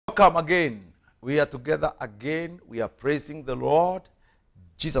Welcome again. We are together again. We are praising the Lord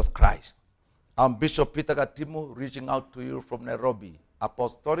Jesus Christ. I'm Bishop Peter Gatimu, reaching out to you from Nairobi,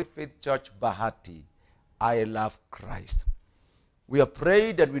 Apostolic Faith Church, Bahati. I love Christ. We have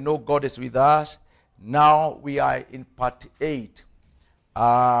prayed and we know God is with us. Now we are in part 8,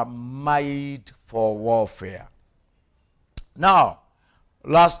 Made for Warfare. Now,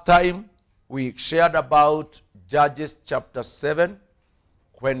 last time we shared about Judges chapter 7,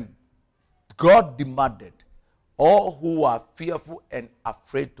 when God demanded all who are fearful and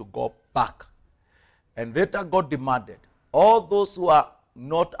afraid to go back. And later God demanded all those who are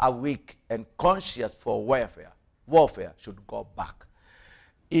not awake and conscious for warfare should go back.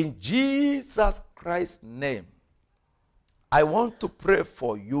 In Jesus Christ's name, I want to pray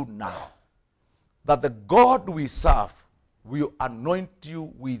for you now that the God we serve will anoint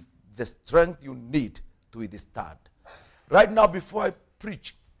you with the strength you need to withstand. Right now, before I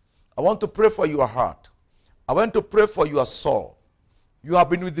preach, I want to pray for your heart. I want to pray for your soul. You have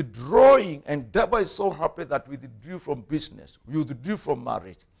been withdrawing, and devil is so happy that we withdrew from business. We withdrew from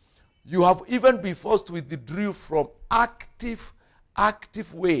marriage. You have even been forced to withdraw from active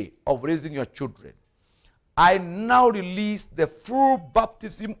way of raising your children. I now release the full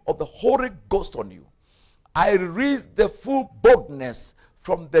baptism of the Holy Ghost on you. I release the full boldness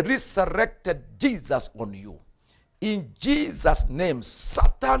from the resurrected Jesus on you. In Jesus' name,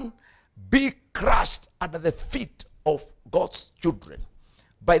 Satan, be crushed under the feet of God's children.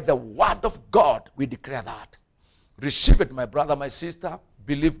 By the word of God, we declare that. Receive it, my brother, my sister.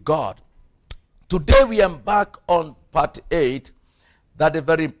 Believe God. Today we embark on part 8. That is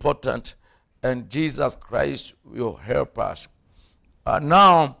very important. And Jesus Christ will help us.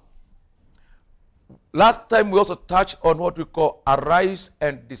 Now, last time we also touched on what we call arise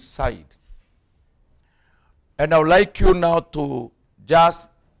and decide. And I would like you now to just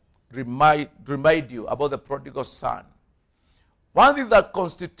remind you about the prodigal son. One thing that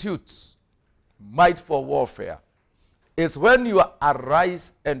constitutes might for warfare is when you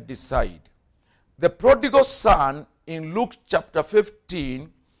arise and decide. The prodigal son in Luke chapter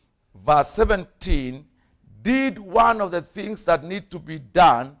 15, verse 17, did one of the things that need to be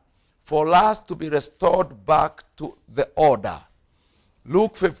done for us to be restored back to the order.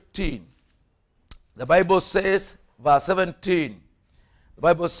 Luke 15, the Bible says, verse 17, the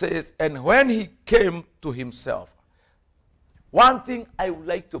Bible says, and when he came to himself. One thing I would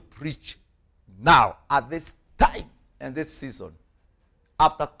like to preach now at this time and this season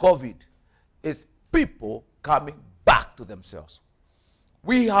after COVID is people coming back to themselves.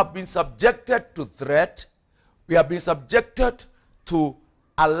 We have been subjected to threat. We have been subjected to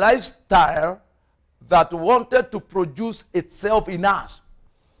a lifestyle that wanted to produce itself in us.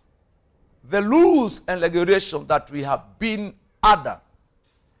 The rules and regulations that we have been under,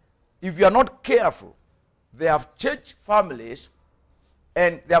 if you are not careful, they have changed families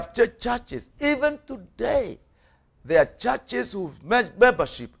and they have changed churches. Even today, there are churches whose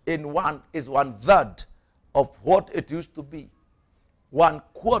membership is 1/3 of what it used to be.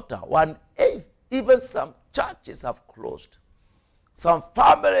 1/4, 1/8. Even some churches have closed. Some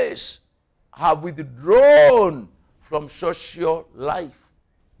families have withdrawn from social life.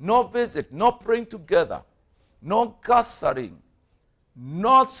 No visit, no praying together, no gathering,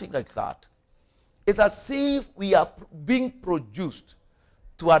 nothing like that. It's as if we are being produced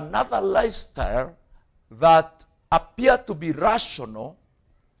to another lifestyle that appear to be rational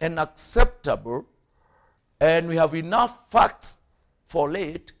and acceptable, and we have enough facts for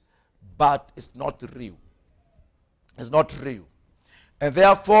it, but it's not real. It's not real. And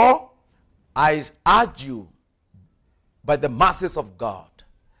therefore, I urge you, by the mercies of God,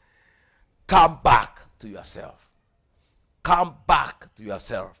 come back to yourself. Come back to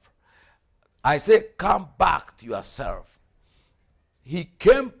yourself. I say, come back to yourself. He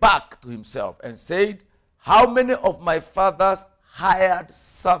came back to himself and said, how many of my father's hired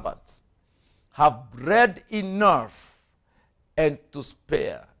servants have bread enough and to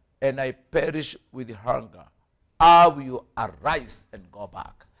spare, and I perish with hunger? I will arise and go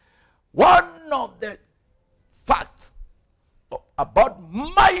back. One of the facts about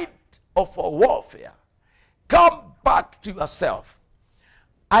might of warfare, come back to yourself.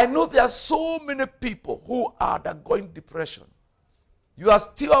 I know there are so many people who are undergoing depression. You are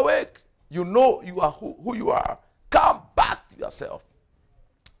still awake. You know you are who you are. Come back to yourself.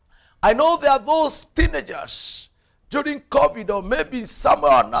 I know there are those teenagers during COVID or maybe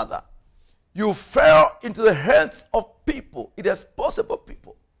somewhere or another. You fell into the hands of people, irresponsible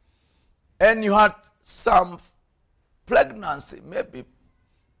people. And you had some pregnancy, maybe,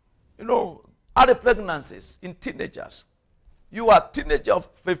 early pregnancies in teenagers. You are a teenager of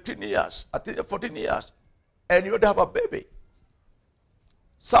 15 years, a teenager of 14 years, and you don't have a baby.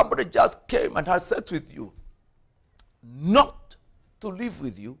 Somebody just came and had sex with you, not to live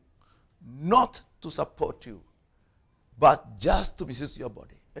with you, not to support you, but just to misuse your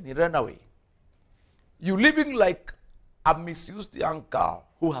body. And he ran away. You living like a misused young girl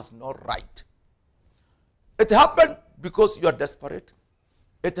who has no right. It happened because you are desperate.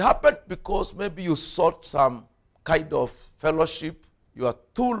 It happened because maybe you sought some kind of fellowship. You are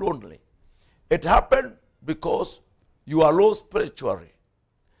too lonely. It happened because you are low spiritually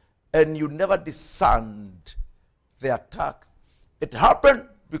and you never discerned the attack. It happened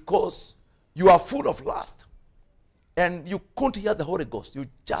because you are full of lust and you couldn't hear the Holy Ghost. You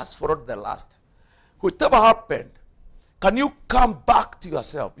just followed the lust. Whatever happened, can you come back to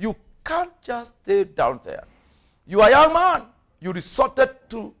yourself? You can't just stay down there. You are a young man. You resorted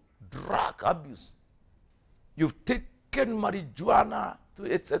to drug abuse. You've taken marijuana to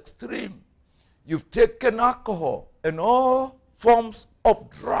its extreme. You've taken alcohol and all forms of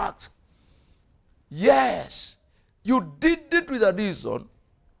drugs. Yes, you did it with a reason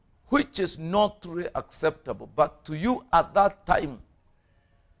which is not really acceptable. But to you at that time,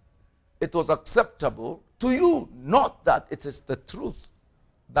 it was acceptable to you, not that it is the truth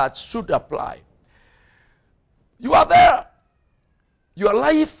that should apply. You are there. Your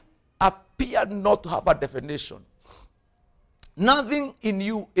life appeared not to have a definition. Nothing in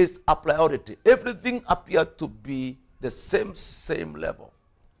you is a priority. Everything appeared to be the same level.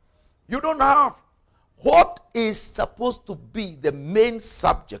 You don't have what is supposed to be the main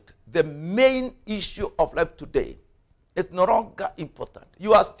subject, the main issue of life today. It's no longer important.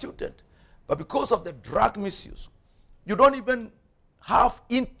 You are a student, but because of the drug misuse, you don't even have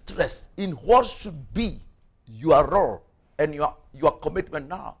interest in what should be your role and your commitment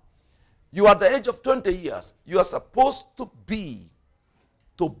now. You are at the age of 20 years. You are supposed to be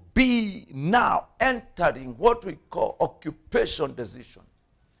now entering what we call occupation decision.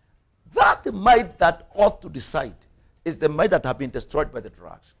 That mind that ought to decide is the mind that has been destroyed by the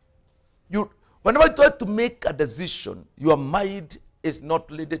drugs. Whenever you try to make a decision, your mind is not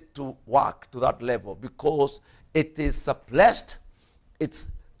needed to work to that level because it is suppressed. It's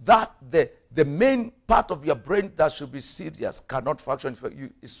that the main part of your brain that should be serious cannot function.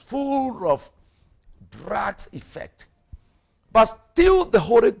 It's full of drugs effect. But still the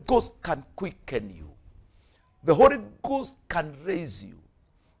Holy Ghost can quicken you. The Holy Ghost can raise you.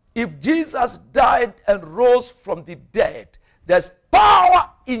 If Jesus died and rose from the dead, there's power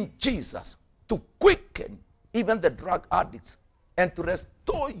in Jesus to quicken even the drug addicts and to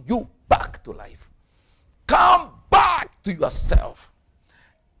restore you back to life. Come back to yourself.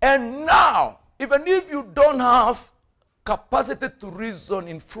 And now, even if you don't have capacity to reason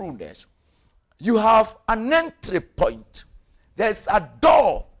in fullness, you have an entry point. There's a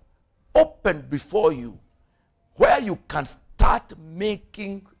door open before you where you can start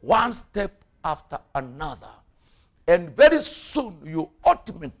making one step after another. And very soon you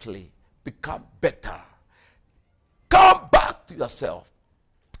ultimately become better. Come back to yourself.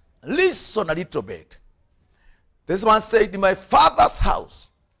 Listen a little bit. This one said, in my father's house,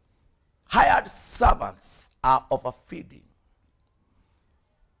 hired servants are overfeeding,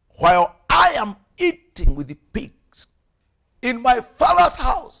 while I am eating with the pigs. In my father's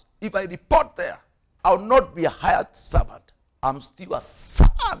house, if I report there, I'll not be a hired servant. I'm still a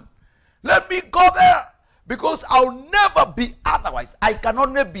son. Let me go there, because I'll never be otherwise. I can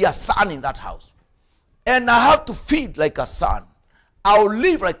only be a son in that house. And I have to feed like a son. I'll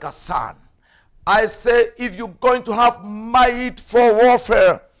live like a son. I say, if you're going to have might for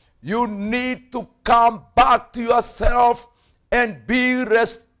warfare, you need to come back to yourself and be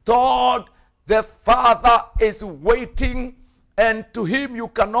restored. The Father is waiting, and to him you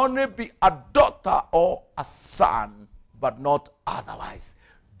can only be a daughter or a son, but not otherwise.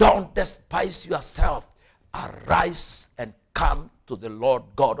 Don't despise yourself. Arise and come to the Lord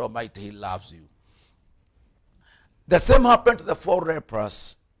God Almighty. He loves you. The same happened to the 4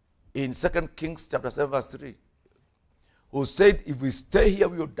 lepers in 2 Kings chapter 7 verse 3. Who said, if we stay here,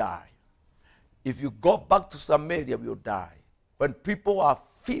 we will die. If you go back to Samaria, we will die. When people are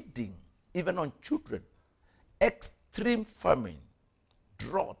feeding, even on children, extreme famine,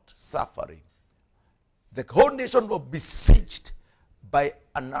 drought, suffering, the whole nation was besieged by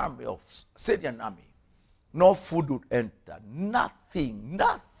an army of Syrian army. No food would enter. Nothing.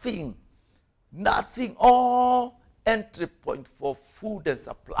 All entry point for food and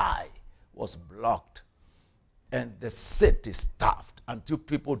supply was blocked. And the city starved until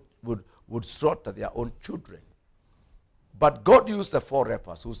people would slaughter their own children. But God used the 4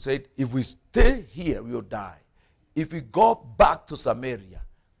 lepers who said, if we stay here, we will die. if we go back to Samaria,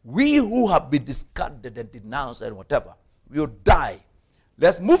 we who have been discarded and denounced and whatever, we will die.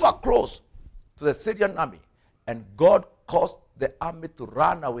 Let's move across to the Syrian army. And God caused the army to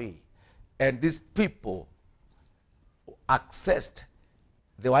run away. And these people accessed.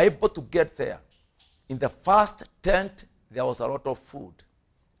 They were able to get there. In the first tent, there was a lot of food,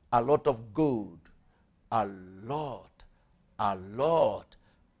 a lot of gold, a lot,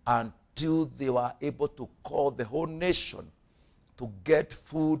 until they were able to call the whole nation to get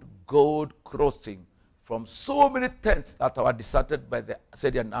food, gold, clothing from so many tents that were deserted by the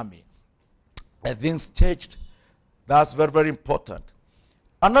Syrian army. And things changed. That's very, very important.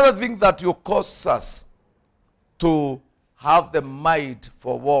 Another thing that will cause us to have the mind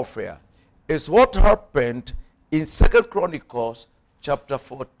for warfare is what happened in 2 Chronicles chapter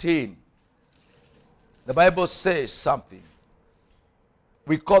 14. The Bible says something.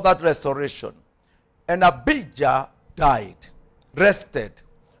 We call that restoration. And Abijah died, rested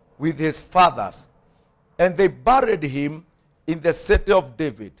with his fathers, and they buried him in the city of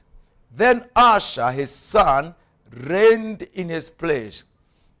David. Then Asa, his son, reigned in his place.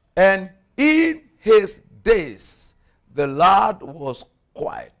 And in his days, the Lord was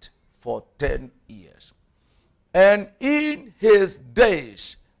quiet for 10 years. And in his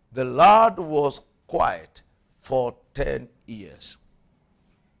days, the Lord was quiet for 10 years.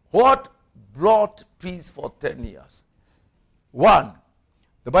 What brought peace for 10 years? One,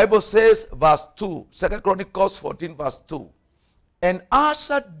 the Bible says, verse 2, 2 Chronicles 14, verse 2, and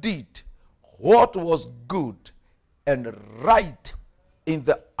Asa did what was good and right in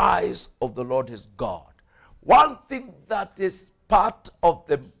the eyes of the Lord his God. One thing that is part of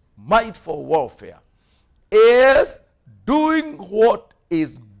the might for warfare is doing what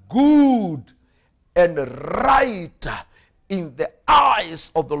is good and right in the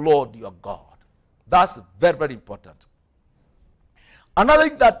eyes of the Lord your God. That's very, very important. Another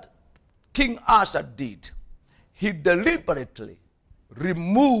thing that King Asa did, he deliberately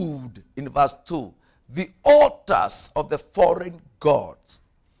removed, in verse 2, the altars of the foreign gods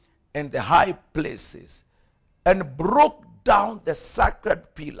and the high places, and broke down the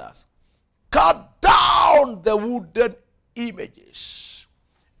sacred pillars, cut down the wooden images,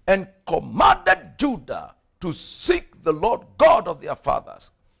 and commanded Judah to seek the Lord God of their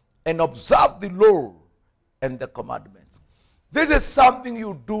fathers and observe the law and the commandments. This is something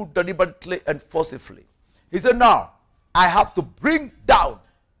you do deliberately and forcefully. He said, now, I have to bring down,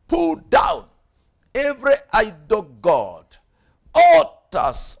 pull down every idol god,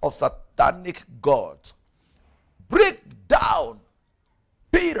 altars of satanic gods, break down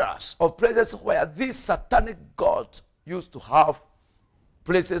pillars of places where these satanic gods used to have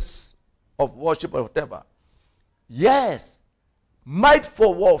places of worship or whatever. Yes, might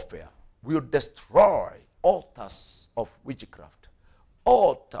for warfare will destroy altars of witchcraft,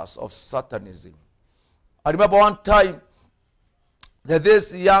 altars of satanism. I remember one time that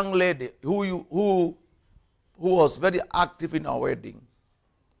this young lady who was very active in our wedding.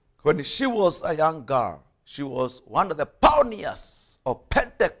 When she was a young girl, she was one of the pioneers of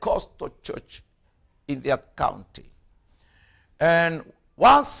Pentecostal church in their county. And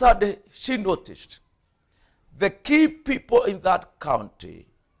one Sunday, she noticed the key people in that county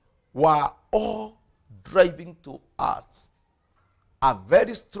were all driving to arts. A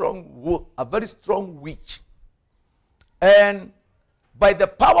very strong witch. And by the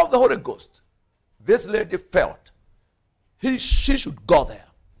power of the Holy Ghost, this lady felt she should go there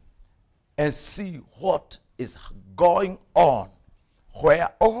and see what is going on,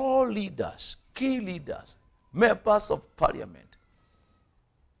 where all leaders, key leaders, members of parliament,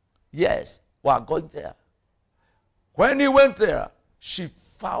 yes, were going there. When he went there, she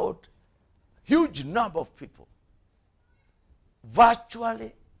found huge number of people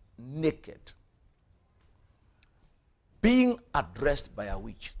virtually naked, being addressed by a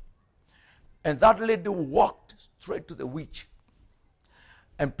witch. And that lady walked straight to the witch.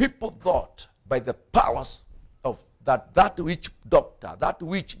 And people thought by the powers of that witch doctor, that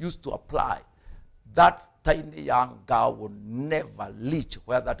witch used to apply, that tiny young girl would never reach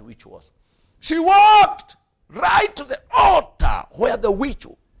where that witch was. She walked right to the altar where the witch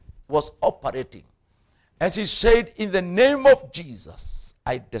was operating. And she said, in the name of Jesus,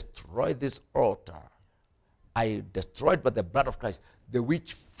 I destroy this altar. I destroyed by the blood of Christ. The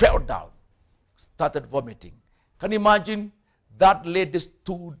witch fell down, started vomiting. Can you imagine? That lady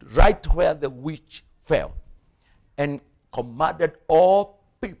stood right where the witch fell and commanded all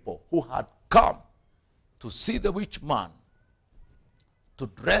people who had come to see the witch man to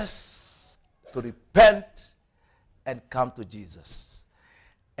dress, to repent, and come to Jesus.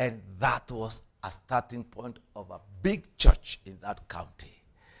 And that was a starting point of a big church in that county.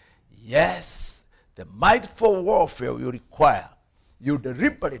 Yes, the might for warfare will require you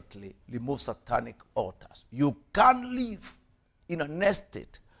deliberately remove satanic altars. You can't live in an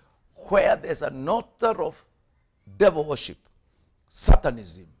estate where there's an altar of devil worship,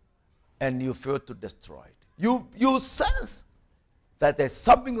 satanism, and you fail to destroy it. You sense that there's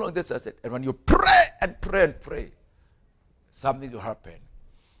something wrong with this estate, and when you pray and pray and pray, something will happen.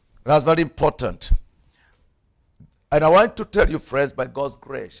 That's very important. And I want to tell you, friends, by God's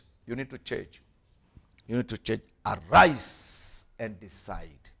grace, you need to change. You need to change. Arise and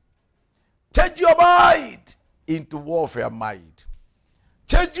decide. Change your mind into warfare mind.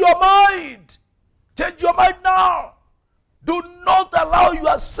 Change your mind. Change your mind now. Do not allow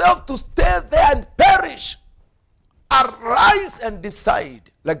yourself to stay there and perish. Arise and decide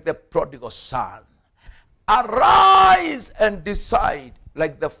like the prodigal son. Arise and decide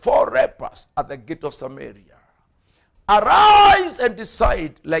like the 4 lepers at the gate of Samaria. Arise and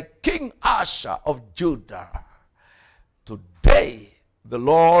decide like King Asa of Judah. Today, the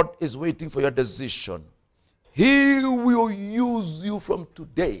Lord is waiting for your decision. He will use you from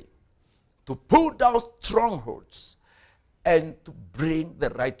today to pull down strongholds and to bring the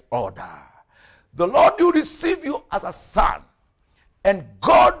right order. The Lord will receive you as a son, and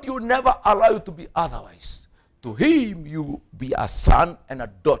God will never allow you to be otherwise. To him you will be a son and a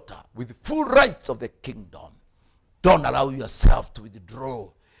daughter with full rights of the kingdom. Don't allow yourself to withdraw.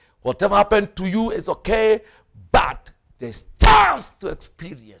 Whatever happened to you is okay, but there's chance to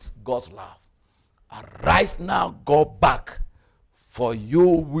experience God's love. Arise now, go back, for you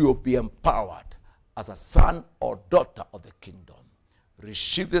will be empowered as a son or daughter of the kingdom.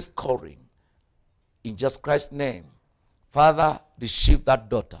 Receive this calling in Jesus Christ's name. Father, receive that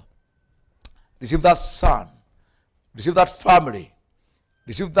daughter. Receive that son. Receive that family.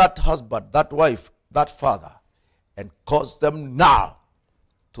 Receive that husband, that wife, that father, and cause them now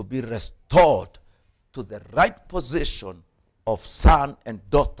to be restored to the right position of son and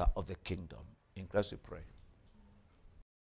daughter of the kingdom. In Christ we pray.